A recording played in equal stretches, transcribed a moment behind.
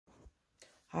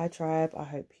Hi tribe, I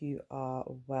hope you are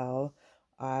well.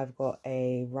 I've got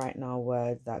a right now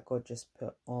word that God just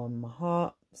put on my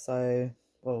heart. So,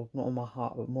 well, not on my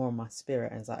heart, but more on my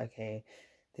spirit. And it's like, okay,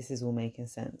 this is all making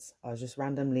sense. I'm just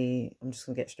going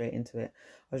to get straight into it.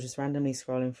 I was just randomly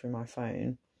scrolling through my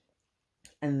phone,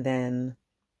 and then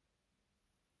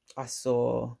I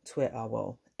saw Twitter,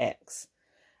 well, X.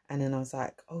 And then I was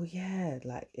like, oh yeah,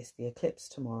 like it's the eclipse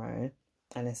tomorrow.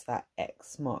 And it's that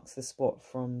X marks the spot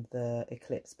from the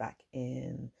eclipse back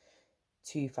in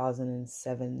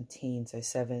 2017. So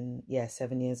 7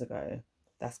 years ago.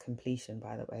 That's completion,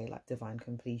 by the way, like divine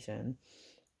completion.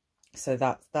 So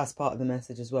that's part of the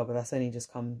message as well, but that's only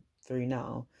just come through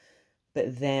now.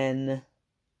 But then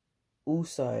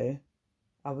also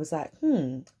I was like,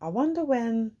 I wonder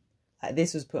when, like,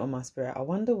 this was put on my spirit. I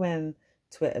wonder when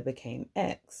Twitter became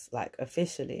X, like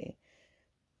officially.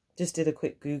 Just did a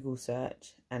quick Google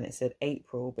search and it said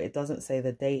April, but it doesn't say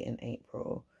the date in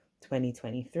April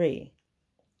 2023.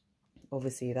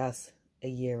 Obviously, that's a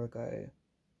year ago,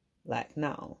 like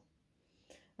now.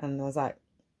 And I was like,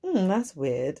 that's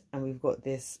weird. And we've got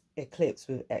this eclipse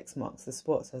with X marks the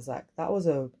spot. So I was like, that was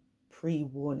a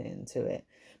pre-warning to it.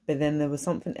 But then there was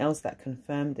something else that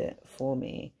confirmed it for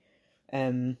me.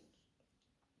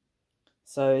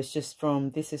 So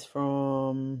this is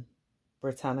from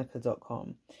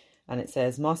Britannica.com. And it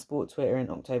says, Musk bought Twitter in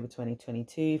October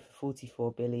 2022 for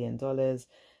 $44 billion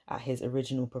at his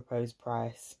original proposed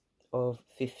price of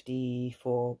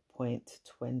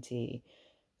 54.20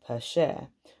 per share.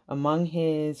 Among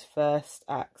his first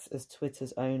acts as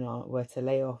Twitter's owner were to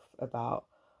lay off about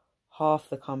half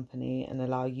the company and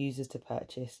allow users to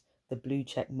purchase the blue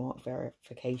check mark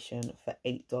verification for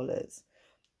 $8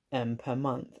 per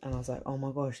month. And I was like, oh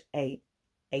my gosh,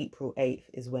 April 8th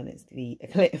is when it's the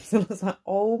eclipse. And I was like,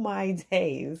 oh my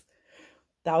days.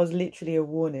 That was literally a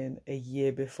warning a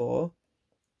year before.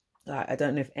 Like, I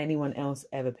don't know if anyone else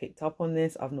ever picked up on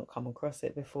this. I've not come across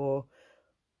it before.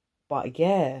 But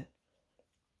yeah,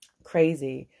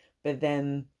 crazy. But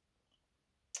then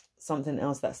something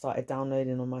else that started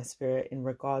downloading on my spirit in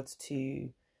regards to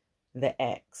the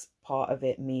X, part of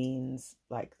it means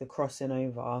like the crossing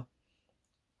over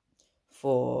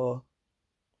for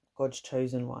God's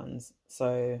chosen ones.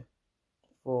 So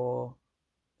for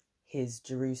his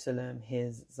Jerusalem,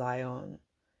 his Zion,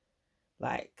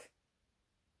 like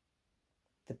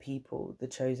the people, the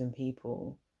chosen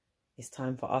people, it's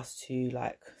time for us to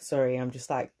I'm just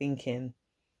like thinking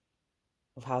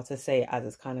of how to say it as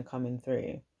it's kind of coming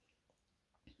through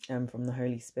from the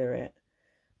Holy Spirit.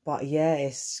 But yeah,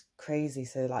 it's crazy.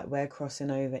 So like we're crossing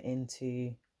over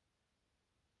into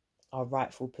our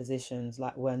rightful positions.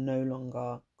 Like we're no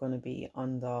longer going to be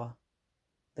under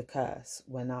the curse.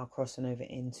 We're now crossing over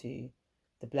into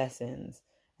the blessings.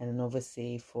 And then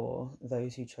obviously for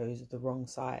those who chose the wrong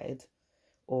side,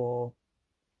 or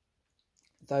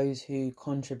those who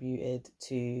contributed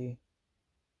to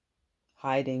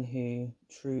hiding who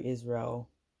true Israel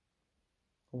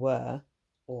were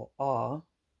or are,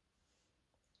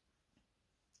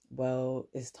 well,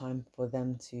 it's time for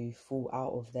them to fall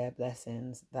out of their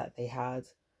blessings that they had,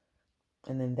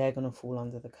 and then they're going to fall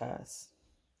under the curse.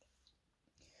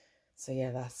 So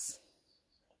yeah,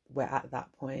 we're at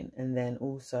that point. And then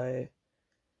also,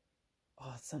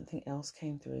 something else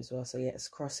came through as well. So yeah, it's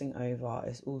crossing over.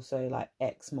 It's also like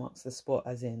X marks the spot,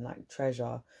 as in like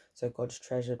treasure. So God's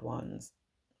treasured ones,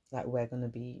 like we're going to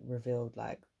be revealed,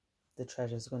 like the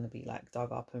treasure's going to be like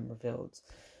dug up and revealed,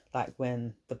 like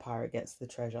when the pirate gets the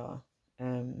treasure.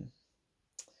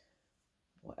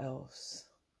 What else?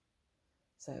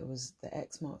 So it was the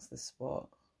X marks the spot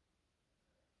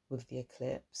with the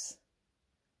eclipse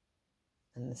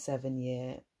and the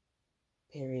 7-year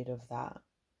period of that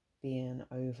being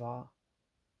over,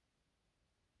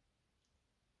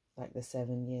 like the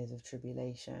 7 years of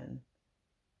tribulation.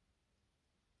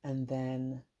 And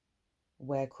then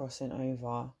we're crossing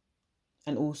over.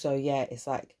 And also, yeah, it's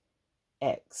like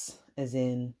X as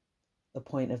in the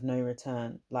point of no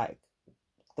return. Like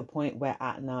the point we're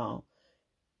at now,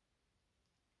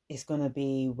 it's going to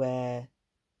be where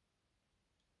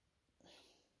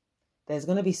there's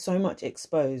going to be so much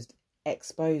exposed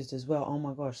as well. Oh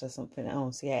my gosh, there's something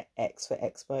else. Yeah, X for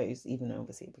exposed, even though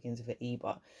obviously it begins with an E,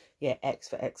 but yeah, X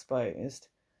for exposed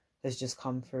has just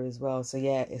come through as well. So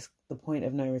yeah, it's the point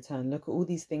of no return. Look at all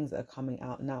these things that are coming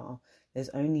out now. There's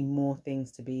only more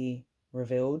things to be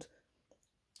revealed.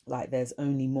 Like there's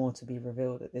only more to be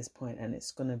revealed at this point, and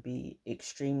it's going to be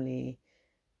extremely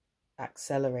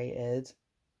accelerated.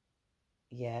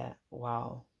 Yeah,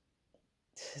 wow.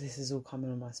 This is all coming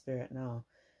on my spirit now.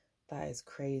 That is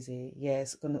crazy. Yeah,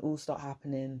 it's going to all start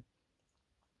happening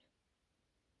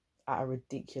at a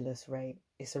ridiculous rate.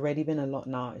 It's already been a lot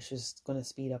now. It's just going to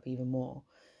speed up even more.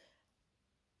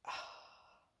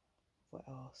 What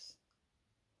else?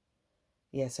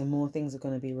 Yeah, so more things are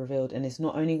going to be revealed. And it's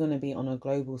not only going to be on a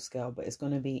global scale, but it's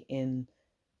going to be in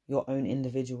your own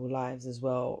individual lives as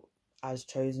well as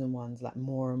chosen ones. Like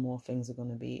more and more things are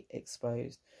going to be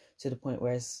exposed to the point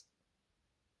where it's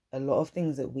a lot of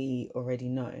things that we already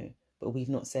know, but we've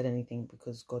not said anything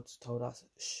because God's told us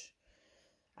shh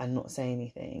and not say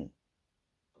anything.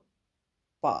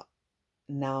 But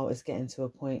now it's getting to a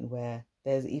point where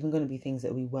there's even going to be things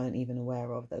that we weren't even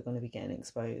aware of that are going to be getting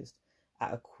exposed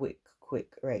at a quick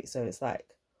rate. So it's like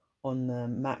on the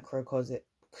macrocosmic,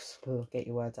 get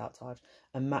your words out, Taj,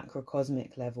 a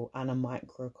macrocosmic level and a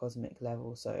microcosmic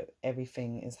level. So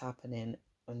everything is happening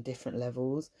on different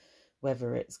levels,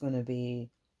 whether it's going to be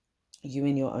you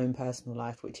in your own personal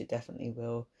life, which it definitely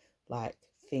will, like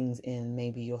things in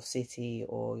maybe your city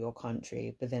or your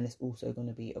country, but then it's also going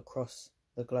to be across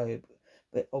the globe.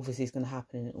 But obviously it's going to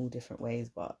happen in all different ways,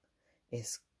 but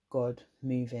it's God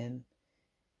moving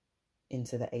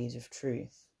into the age of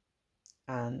truth.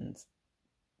 And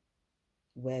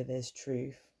where there's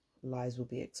truth, lies will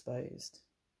be exposed.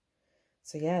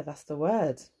 So yeah, that's the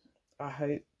word. I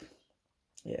hope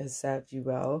it has served you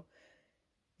well.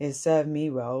 It served me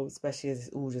well, especially as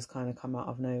it's all just kind of come out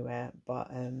of nowhere.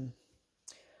 But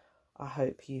I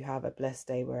hope you have a blessed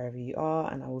day wherever you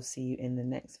are, and I will see you in the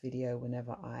next video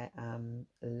whenever I am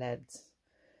led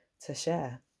to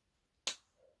share.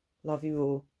 Love you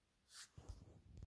all.